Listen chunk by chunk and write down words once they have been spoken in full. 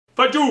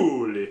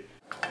Fagioli.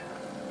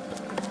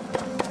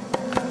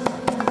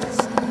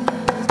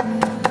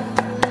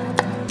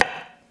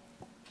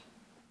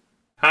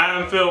 Hi,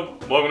 I'm Phil.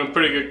 Welcome to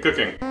Pretty Good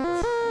Cooking.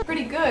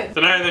 Pretty good.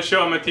 Tonight on the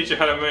show, I'm going to teach you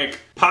how to make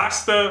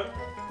pasta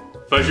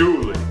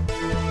fagioli.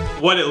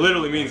 What it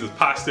literally means is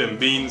pasta and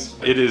beans.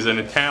 It is an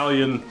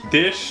Italian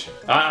dish.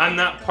 I'm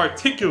not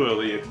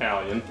particularly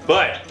Italian,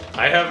 but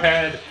I have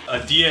had a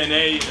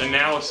DNA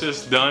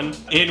analysis done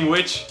in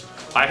which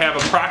I have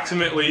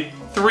approximately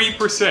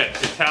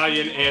 3%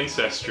 Italian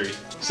ancestry.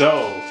 So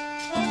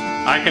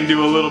I can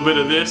do a little bit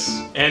of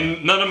this,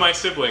 and none of my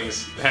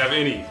siblings have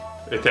any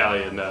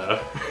Italian.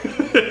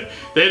 They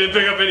didn't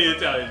pick up any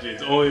Italian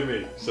genes, only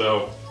me.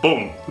 So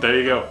boom, there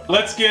you go.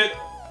 Let's get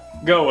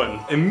going.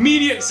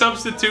 Immediate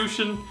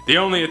substitution. The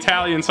only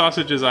Italian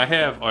sausages I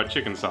have are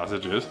chicken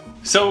sausages.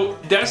 So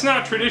that's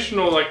not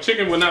traditional, like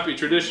chicken would not be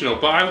traditional,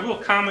 but I will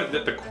comment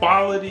that the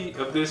quality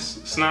of this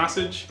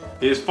sausage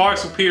is far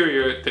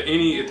superior to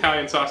any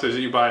Italian sausage that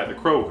you buy at the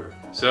Kroger.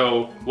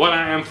 So what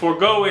I am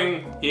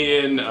foregoing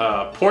in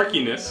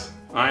porkiness,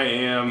 I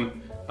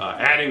am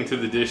adding to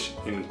the dish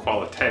in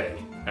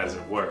quality, as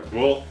it were.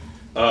 We'll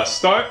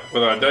start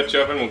with our Dutch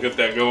oven. We'll get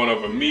that going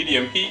over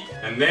medium heat,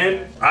 and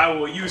then I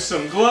will use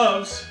some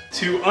gloves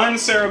to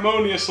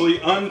unceremoniously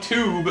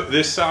untube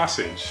this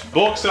sausage.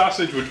 Bulk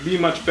sausage would be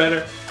much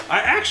better. I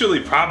actually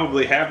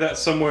probably have that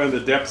somewhere in the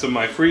depths of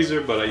my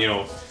freezer, but you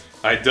know,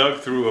 I dug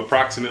through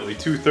approximately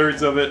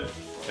 2/3 of it,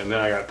 and then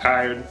I got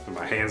tired and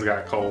my hands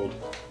got cold.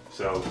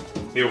 So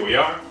here we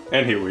are,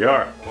 and here we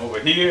are. Over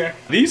here,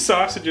 these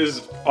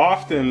sausages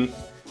often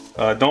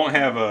don't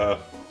have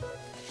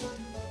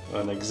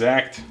an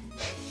exact.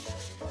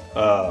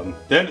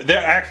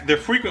 They're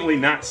frequently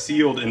not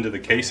sealed into the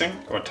casing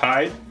or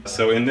tied.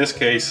 So in this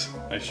case,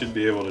 I should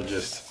be able to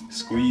just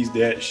squeeze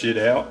that shit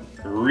out.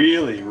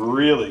 Really,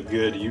 really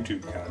good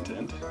YouTube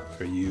content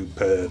for you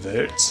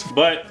perverts.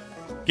 But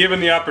given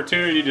the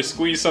opportunity to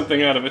squeeze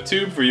something out of a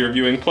tube for your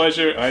viewing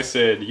pleasure, I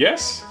said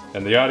yes.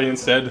 And the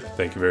audience said,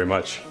 thank you very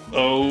much.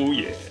 Oh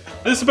yeah.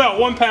 This is about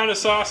 1 pound of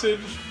sausage.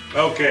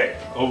 Okay,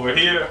 over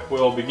here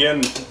we'll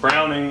begin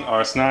browning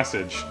our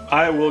sausage.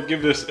 I will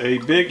give this a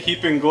big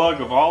heaping glug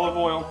of olive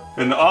oil,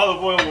 and the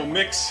olive oil will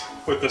mix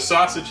with the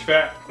sausage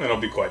fat. That'll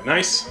be quite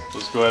nice.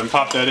 Let's go ahead and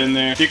pop that in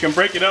there. You can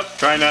break it up.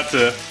 Try not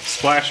to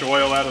splash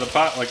oil out of the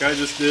pot like I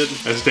just did.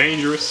 That's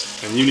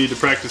dangerous, and you need to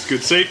practice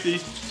good safety.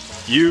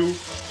 You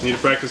need to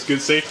practice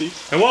good safety.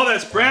 And while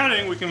that's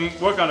browning, we can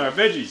work on our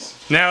veggies.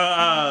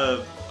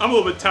 Now, I'm a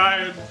little bit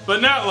tired,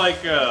 but not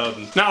like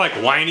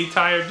whiny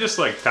tired, just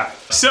like tired.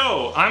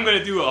 So I'm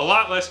gonna do a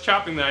lot less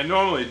chopping than I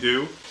normally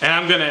do, and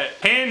I'm gonna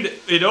hand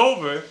it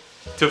over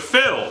to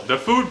Phil, the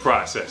food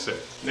processor.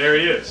 There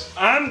he is.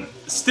 I'm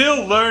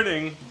still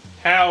learning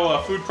how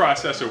a food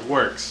processor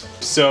works.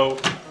 So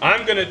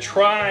I'm gonna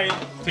try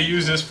to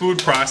use this food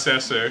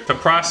processor to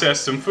process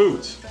some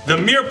foods. The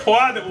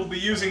mirepoix that we'll be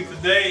using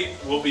today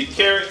will be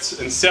carrots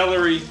and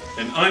celery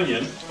and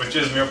onion, which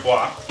is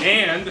mirepoix.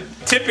 And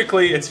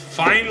typically it's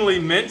finely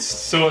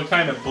minced, so it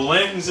kind of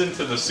blends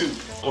into the soup,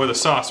 or the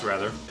sauce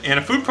rather. And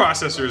a food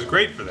processor is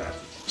great for that,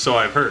 so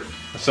I've heard.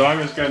 So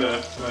I'm just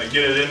gonna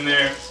get it in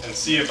there and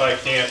see if I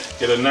can't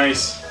get a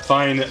nice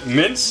fine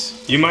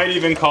mince. You might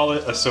even call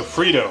it a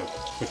sofrito,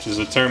 which is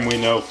a term we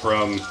know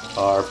from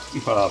our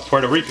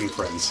Puerto Rican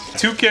friends.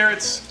 2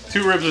 carrots,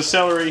 2 ribs of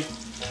celery,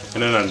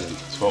 and an onion.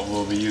 That's what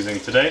we'll be using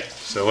today.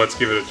 So let's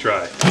give it a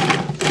try.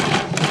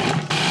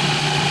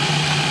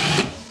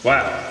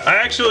 Wow. I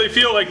actually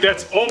feel like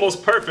that's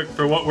almost perfect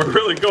for what we're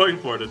really going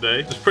for today.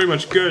 It's pretty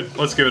much good.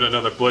 Let's give it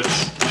another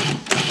blitz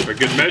for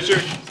good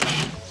measure.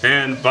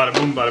 And bada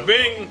boom, bada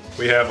bing,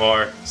 we have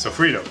our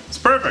sofrito. It's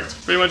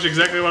perfect. Pretty much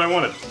exactly what I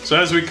wanted. So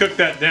as we cook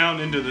that down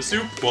into the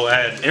soup, we'll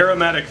add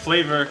aromatic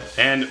flavor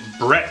and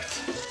breadth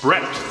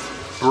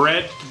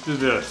to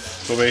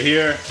this. Over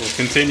here, we'll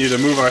continue to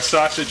move our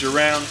sausage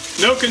around.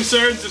 No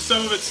concerns if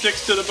some of it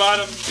sticks to the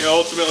bottom. You know,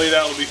 ultimately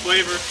that will be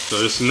flavor. So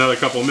just another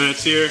couple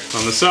minutes here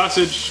on the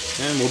sausage,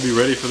 and we'll be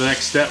ready for the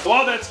next step.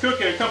 While that's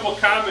cooking, a couple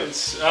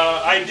comments.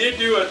 I did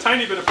do a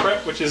tiny bit of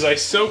prep, which is I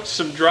soaked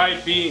some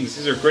dried beans.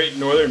 These are great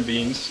northern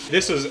beans.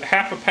 This was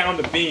 ½ pound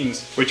of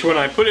beans, which when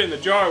I put it in the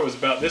jar was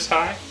about this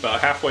high,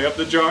 about halfway up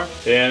the jar.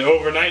 And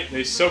overnight,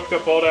 they soaked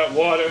up all that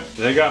water.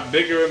 And they got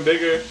bigger and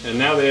bigger, and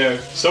now they are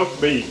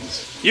soaked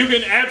beans. You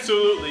can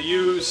absolutely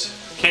use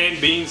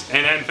canned beans,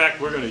 and in fact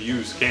we're going to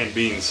use canned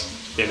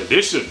beans in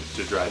addition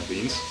to dried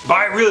beans. But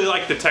I really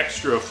like the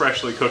texture of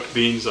freshly cooked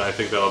beans. I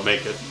think that'll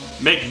make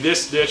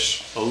this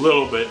dish a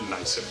little bit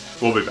nicer.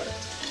 We'll be back.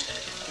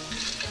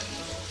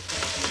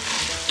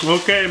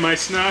 Okay, my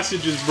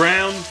sausage is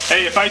brown.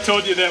 Hey, if I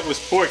told you that was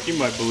pork, you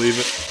might believe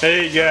it.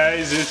 Hey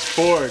guys, it's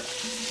pork.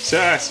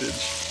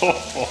 Sausage.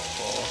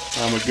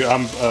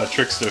 I'm a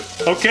trickster.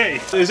 Okay,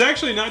 there's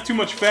actually not too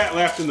much fat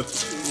left in the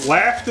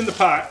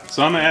pot,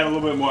 so I'm gonna add a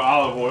little bit more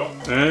olive oil,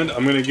 and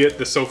I'm gonna get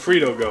the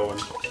sofrito going.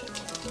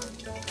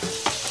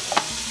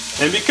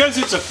 And because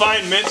it's a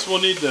fine mince,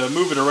 we'll need to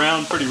move it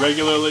around pretty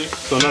regularly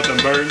so nothing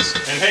burns.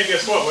 And hey,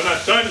 guess what? We're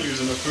not done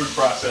using the food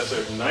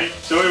processor tonight.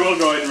 So we will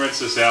go ahead and rinse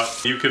this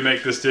out. You can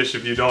make this dish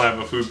if you don't have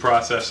a food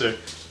processor.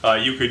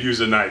 You could use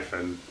a knife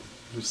and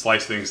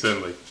slice things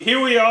thinly. Here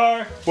we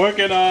are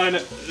working on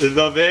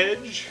the veg,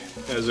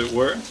 as it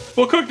were.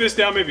 We'll cook this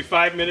down maybe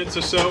 5 minutes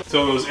or so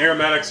those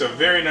aromatics are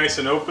very nice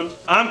and open.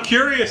 I'm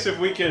curious if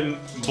we can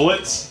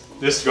blitz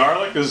this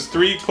garlic. There's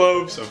 3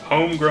 cloves of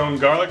homegrown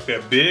garlic.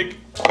 They're big.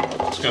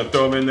 Just gonna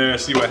throw them in there and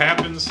see what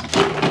happens.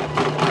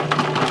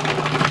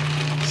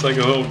 It's like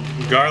a little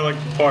garlic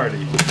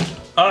party.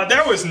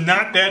 That was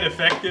not that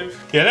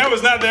effective. Yeah, that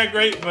was not that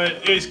great,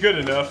 but it's good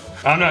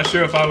enough. I'm not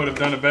sure if I would have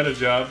done a better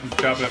job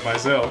chopping it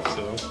myself,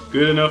 so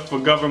good enough for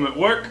government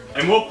work.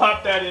 And we'll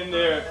pop that in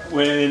there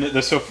when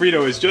the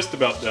sofrito is just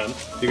about done.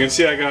 You can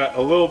see I got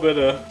a little bit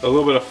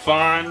of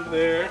fond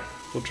there.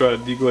 We'll try to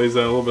deglaze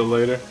that a little bit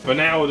later. But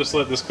now we'll just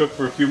let this cook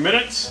for a few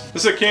minutes.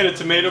 This is a can of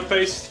tomato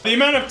paste. The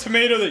amount of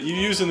tomato that you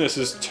use in this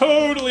is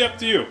totally up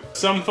to you.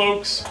 Some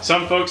folks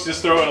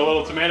just throw in a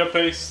little tomato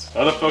paste.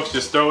 Other folks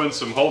just throw in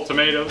some whole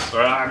tomatoes,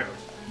 or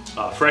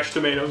fresh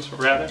tomatoes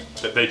rather,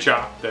 that they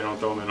chop. They don't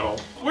throw them in whole.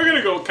 We're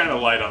gonna go kind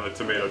of light on the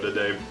tomato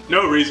today.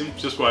 No reason,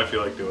 just what I feel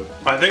like doing.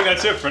 I think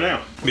that's it for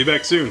now. Be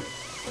back soon.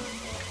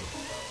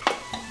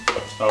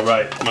 All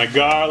right, my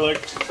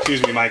garlic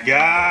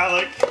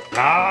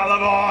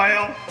olive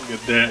oil.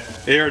 Get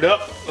that aired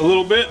up a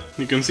little bit.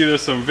 You can see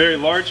there's some very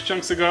large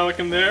chunks of garlic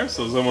in there,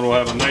 so someone will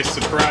have a nice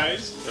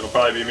surprise. It'll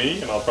probably be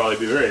me, and I'll probably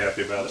be very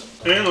happy about it.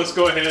 And let's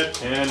go ahead,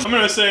 and I'm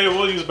gonna say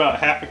we'll use about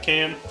half a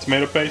can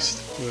tomato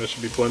paste. That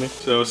should be plenty.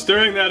 So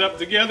stirring that up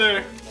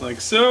together,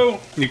 like so.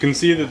 You can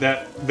see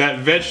that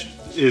veg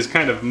is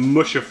kind of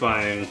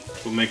mushifying.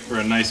 Will make for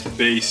a nice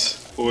base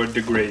for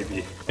the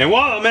gravy. And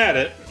while I'm at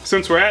it,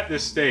 since we're at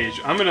this stage,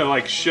 I'm gonna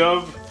like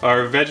shove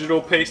our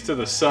vegetable paste to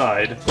the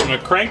side. I'm gonna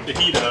crank the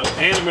heat up,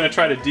 and I'm gonna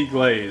try to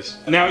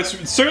deglaze. Now,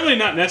 it's certainly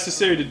not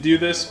necessary to do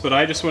this, but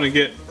I just wanna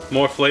get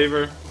more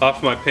flavor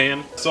off my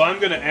pan. So I'm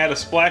gonna add a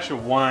splash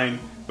of wine,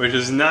 which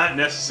is not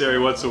necessary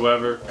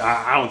whatsoever.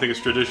 I don't think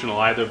it's traditional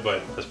either,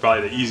 but that's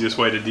probably the easiest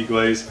way to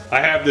deglaze. I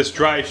have this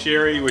dry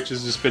sherry, which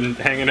has just been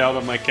hanging out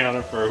on my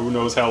counter for who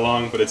knows how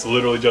long, but it's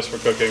literally just for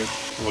cooking.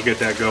 We'll get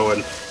that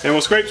going. And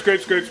we'll scrape,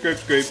 scrape, scrape, scrape,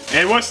 scrape.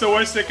 And what's the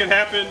worst that can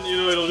happen? You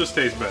know, it'll just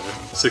taste better.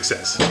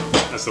 Success.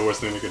 That's the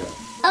worst thing that could happen.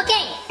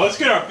 Okay. Let's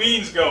get our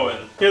beans going.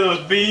 Here are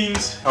those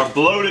beans, our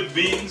bloated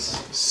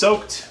beans,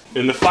 soaked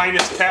in the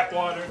finest tap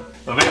water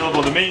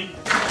available to me.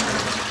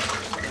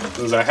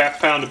 Those are a half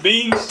pound of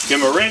beans.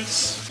 Give them a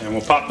rinse, and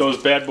we'll pop those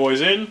bad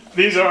boys in.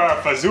 These are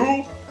our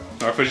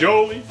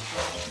fagioli.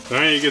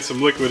 Now you get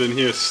some liquid in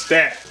here.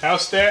 Stat. How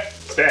stat?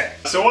 Stat.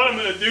 So what I'm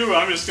gonna do,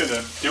 I'm just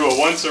gonna do a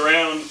once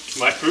around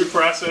my food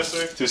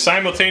processor to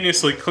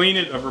simultaneously clean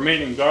it of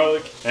remaining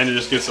garlic and to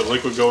just get some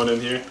liquid going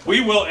in here.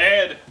 We will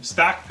add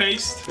stock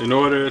paste in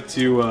order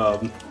to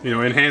you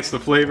know, enhance the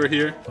flavor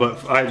here,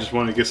 but I just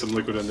want to get some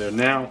liquid in there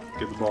now,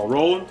 get the ball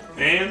rolling.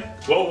 And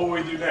what will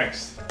we do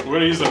next? We're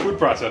gonna use the food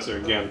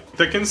processor again.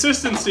 The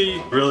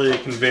consistency really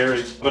can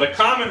vary, but a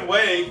common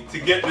way to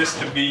get this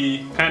to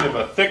be kind of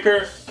a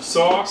thicker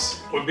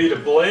sauce would be to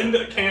blend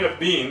a can of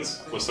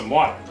beans with some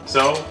water.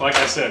 So, like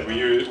I said,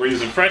 we're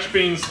using fresh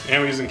beans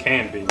and we're using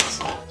canned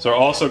beans. So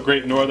also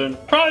Great Northern.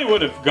 Probably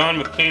would have gone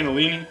with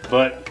cannellini,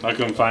 but I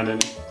couldn't find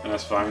any, and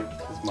that's fine.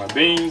 That's my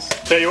beans.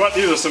 Tell you what,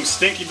 these are some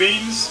stinky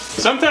beans.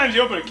 Sometimes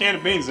you open a can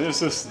of beans and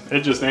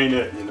it just ain't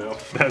it, you know.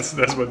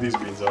 That's what these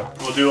beans are.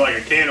 We'll do like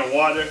a can of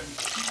water,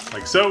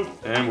 like so,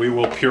 and we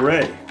will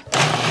puree.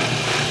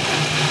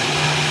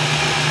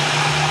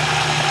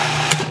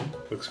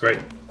 Looks great.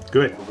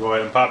 Good. We'll go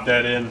ahead and pop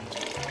that in.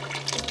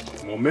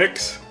 We'll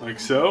mix, like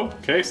so.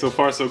 Okay, so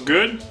far so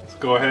good. Let's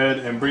go ahead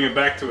and bring it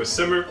back to a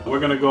simmer. We're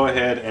gonna go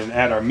ahead and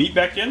add our meat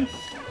back in.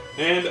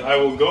 And I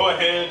will go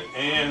ahead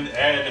and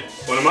add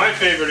one of my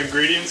favorite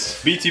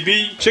ingredients,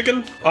 BTB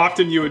chicken.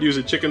 Often you would use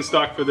a chicken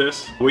stock for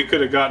this. We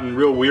could have gotten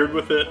real weird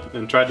with it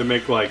and tried to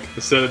make, like,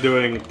 instead of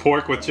doing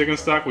pork with chicken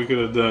stock, we could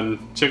have done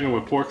chicken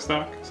with pork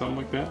stock, something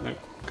like that. That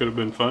could have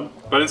been fun.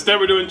 But instead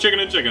we're doing chicken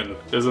and chicken.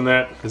 Isn't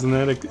that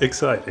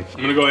exciting?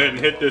 I'm gonna go ahead and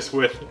hit this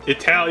with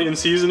Italian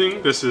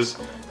seasoning. This is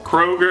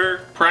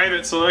Kroger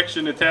Private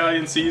Selection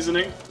Italian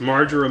seasoning.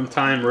 Marjoram,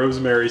 thyme,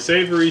 rosemary,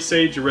 savory,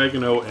 sage,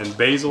 oregano, and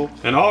basil.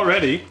 And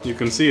already you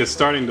can see it's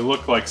starting to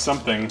look like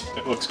something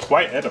that looks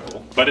quite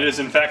edible. But it is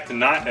in fact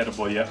not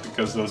edible yet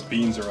because those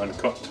beans are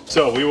uncooked.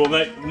 So we will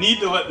need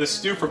to let this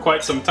stew for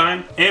quite some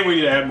time, and we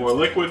need to add more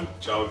liquid,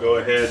 which I'll go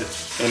ahead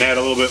and add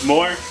a little bit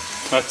more.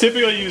 I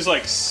typically use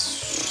like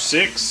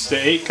 6 to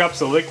 8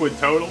 cups of liquid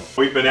total.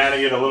 We've been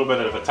adding it a little bit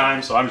at a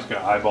time, so I'm just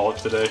gonna eyeball it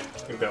today.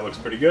 I think that looks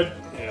pretty good.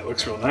 Yeah, it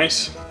looks real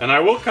nice. And I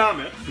will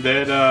comment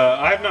that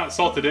I have not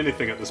salted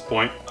anything at this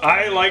point.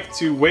 I like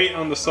to wait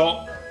on the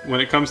salt when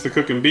it comes to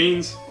cooking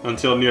beans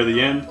until near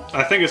the end.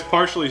 I think it's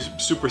partially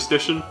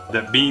superstition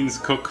that beans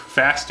cook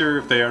faster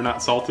if they are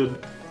not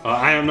salted.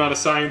 I am not a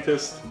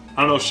scientist.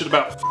 I don't know shit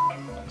about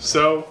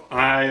so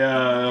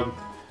I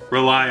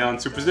rely on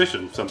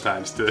superstition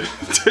sometimes to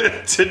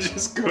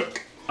just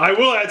cook. I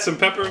will add some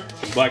pepper,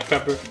 some black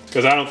pepper,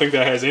 because I don't think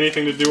that has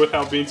anything to do with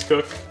how beans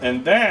cook.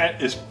 And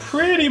that is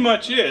pretty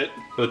much it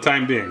for the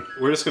time being.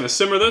 We're just gonna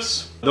simmer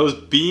this. Those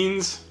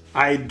beans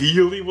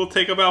ideally will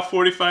take about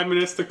 45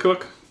 minutes to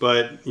cook,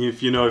 but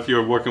if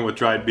you're working with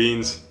dried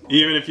beans,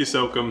 even if you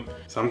soak them,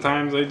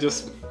 sometimes they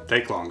just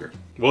take longer.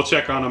 We'll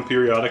check on them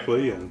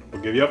periodically and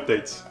we'll give you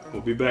updates.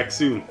 We'll be back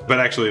soon.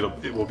 But actually,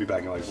 it will be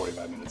back in like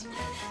 45 minutes.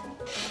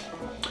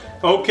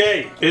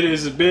 Okay, it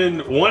has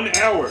been 1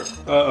 hour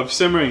of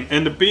simmering,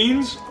 and the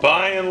beans,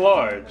 by and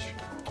large,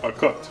 are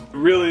cooked.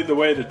 Really, the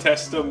way to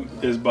test them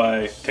is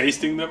by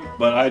tasting them,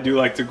 but I do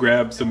like to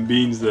grab some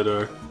beans that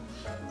are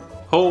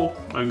whole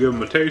and give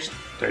them a taste.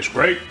 Tastes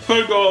great.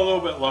 Could go a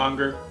little bit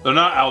longer. They're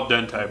not al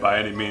dente by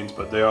any means,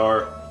 but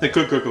they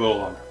could cook a little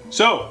longer.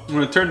 So, I'm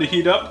gonna turn the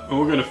heat up and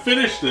we're gonna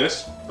finish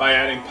this by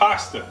adding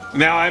pasta.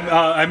 Now,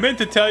 I meant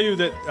to tell you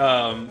that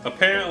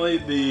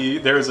apparently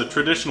there is a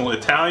traditional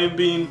Italian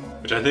bean,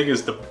 which I think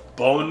is the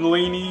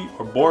bonellini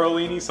or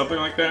borellini, something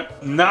like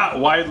that. Not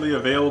widely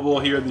available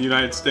here in the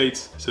United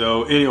States,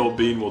 so any old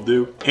bean will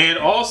do. And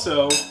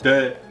also,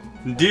 the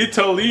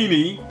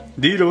Ditalini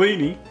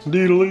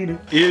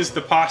is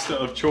the pasta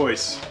of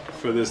choice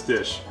for this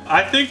dish.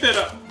 I think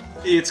that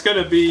it's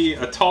gonna be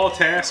a tall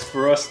task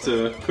for us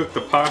to cook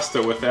the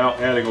pasta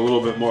without adding a little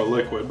bit more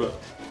liquid, but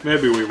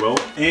maybe we will.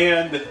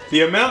 And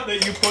the amount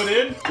that you put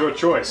in, your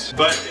choice.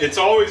 But it's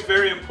always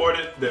very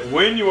important that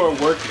when you are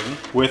working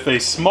with a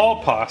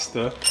small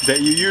pasta, that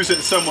you use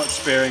it somewhat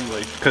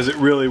sparingly, because it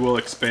really will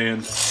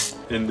expand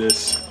in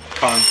this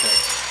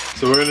context.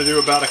 So we're gonna do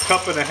about 1.5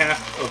 cups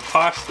of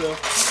pasta,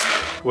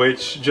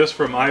 which just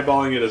from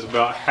eyeballing it is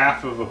about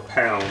half of a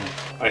pound,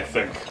 I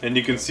think. And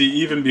you can see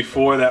even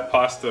before that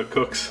pasta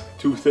cooks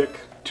too thick,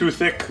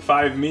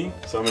 5 me.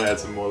 So I'm gonna add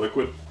some more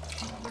liquid.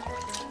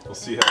 We'll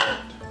see how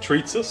that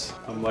treats us.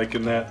 I'm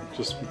liking that,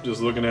 just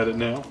looking at it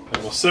now.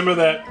 And we'll simmer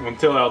that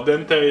until al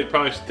dente. It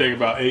probably should take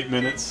about 8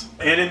 minutes.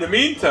 And in the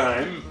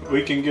meantime,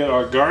 we can get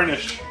our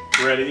garnish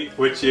ready,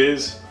 which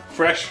is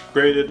fresh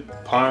grated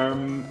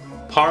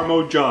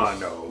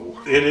Parmigiano.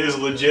 It is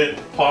legit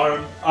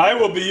Parm. I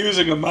will be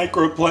using a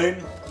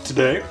microplane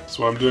today. That's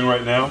what I'm doing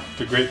right now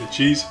to grate the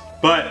cheese.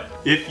 But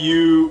if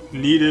you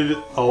needed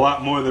a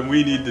lot more than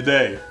we need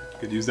today, you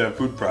could use that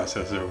food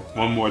processor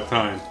one more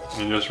time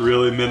and just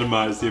really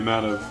minimize the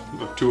amount of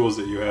tools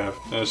that you have.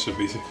 That should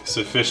be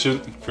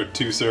sufficient for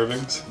 2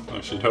 servings,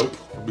 I should hope.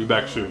 We'll be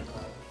back soon.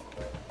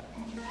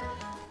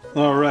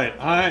 All right,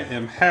 I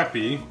am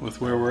happy with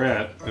where we're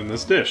at in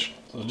this dish.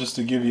 So just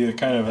to give you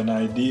kind of an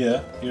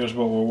idea, here's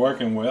what we're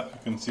working with.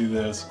 You can see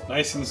this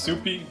nice and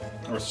soupy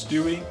or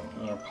stewy.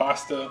 Our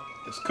pasta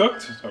is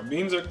cooked, our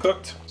beans are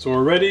cooked. So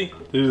we're ready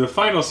to do the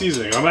final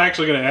seasoning. I'm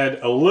actually gonna add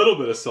a little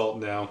bit of salt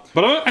now,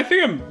 but I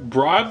think I'm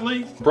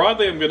broadly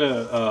I'm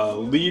gonna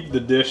leave the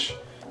dish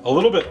a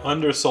little bit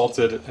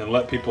undersalted and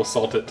let people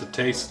salt it to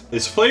taste.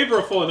 It's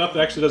flavorful enough that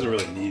it actually doesn't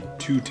really need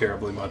too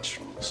terribly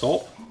much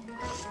salt.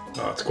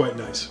 Oh, it's quite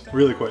nice,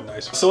 really quite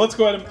nice. So let's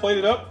go ahead and plate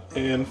it up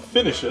and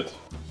finish it.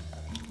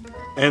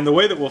 And the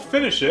way that we'll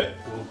finish it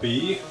will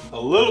be a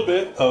little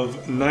bit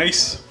of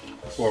nice,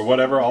 or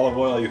whatever olive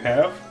oil you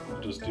have.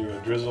 We'll just do a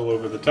drizzle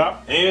over the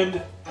top.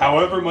 And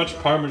however much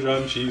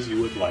Parmesan cheese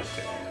you would like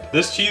to add.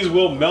 This cheese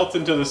will melt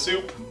into the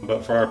soup,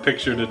 but for our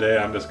picture today,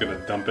 I'm just gonna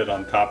dump it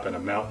on top in a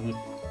mountain,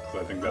 because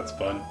I think that's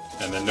fun.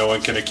 And then no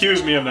one can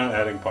accuse me of not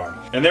adding parm.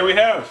 And there we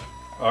have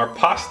our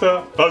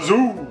pasta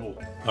fagioli.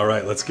 All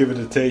right, let's give it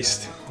a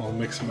taste. I'll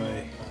mix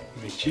my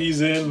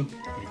cheese in.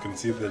 You can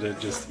see that it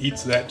just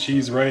eats that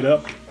cheese right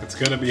up. It's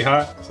gonna be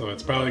hot, so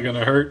it's probably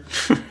gonna hurt.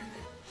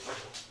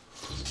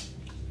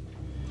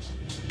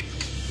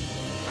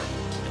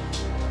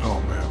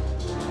 Oh man.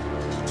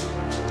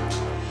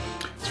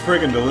 It's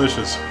friggin'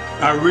 delicious.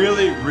 I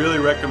really, really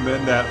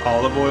recommend that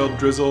olive oil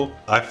drizzle.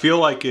 I feel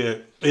like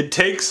it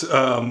takes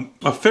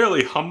a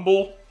fairly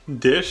humble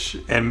dish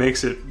and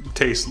makes it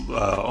taste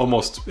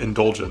almost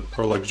indulgent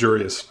or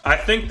luxurious. I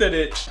think that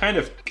it kind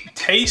of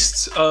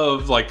tastes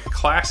of like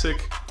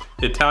classic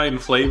Italian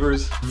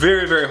flavors.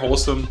 Very, very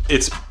wholesome.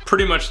 It's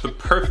pretty much the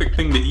perfect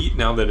thing to eat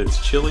now that it's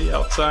chilly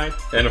outside.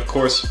 And of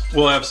course,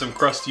 we'll have some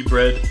crusty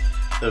bread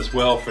as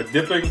well for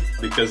dipping,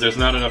 because there's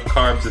not enough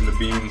carbs in the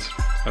beans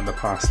and the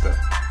pasta.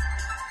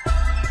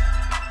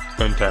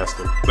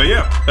 Fantastic. But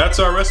yeah, that's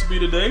our recipe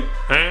today,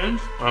 and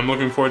I'm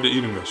looking forward to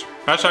eating this.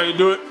 That's how you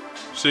do it.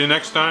 See you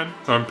next time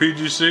on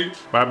PGC.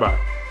 Bye-bye.